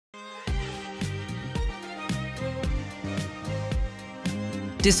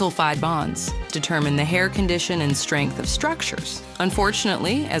Disulfide bonds determine the hair condition and strength of structures.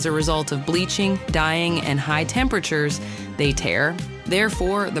 Unfortunately, as a result of bleaching, dyeing, and high temperatures, they tear.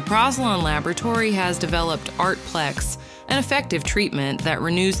 Therefore, the Prosalon laboratory has developed Art Plex, an effective treatment that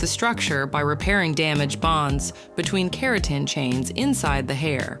renews the structure by repairing damaged bonds between keratin chains inside the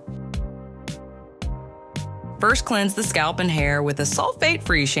hair. First, cleanse the scalp and hair with a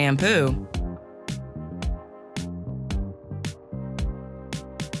sulfate-free shampoo.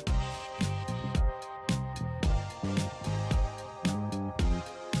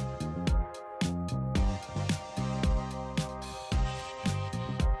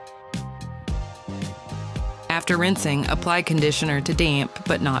 After rinsing, apply conditioner to damp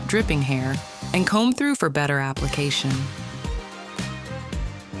but not dripping hair, and comb through for better application.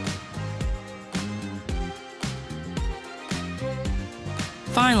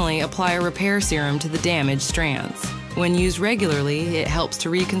 Finally, apply a repair serum to the damaged strands. When used regularly, it helps to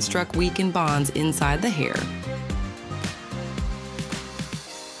reconstruct weakened bonds inside the hair.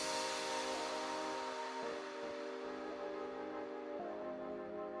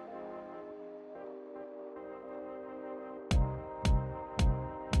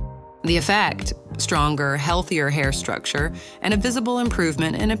 The effect: stronger, healthier hair structure and a visible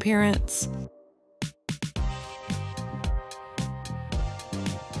improvement in appearance.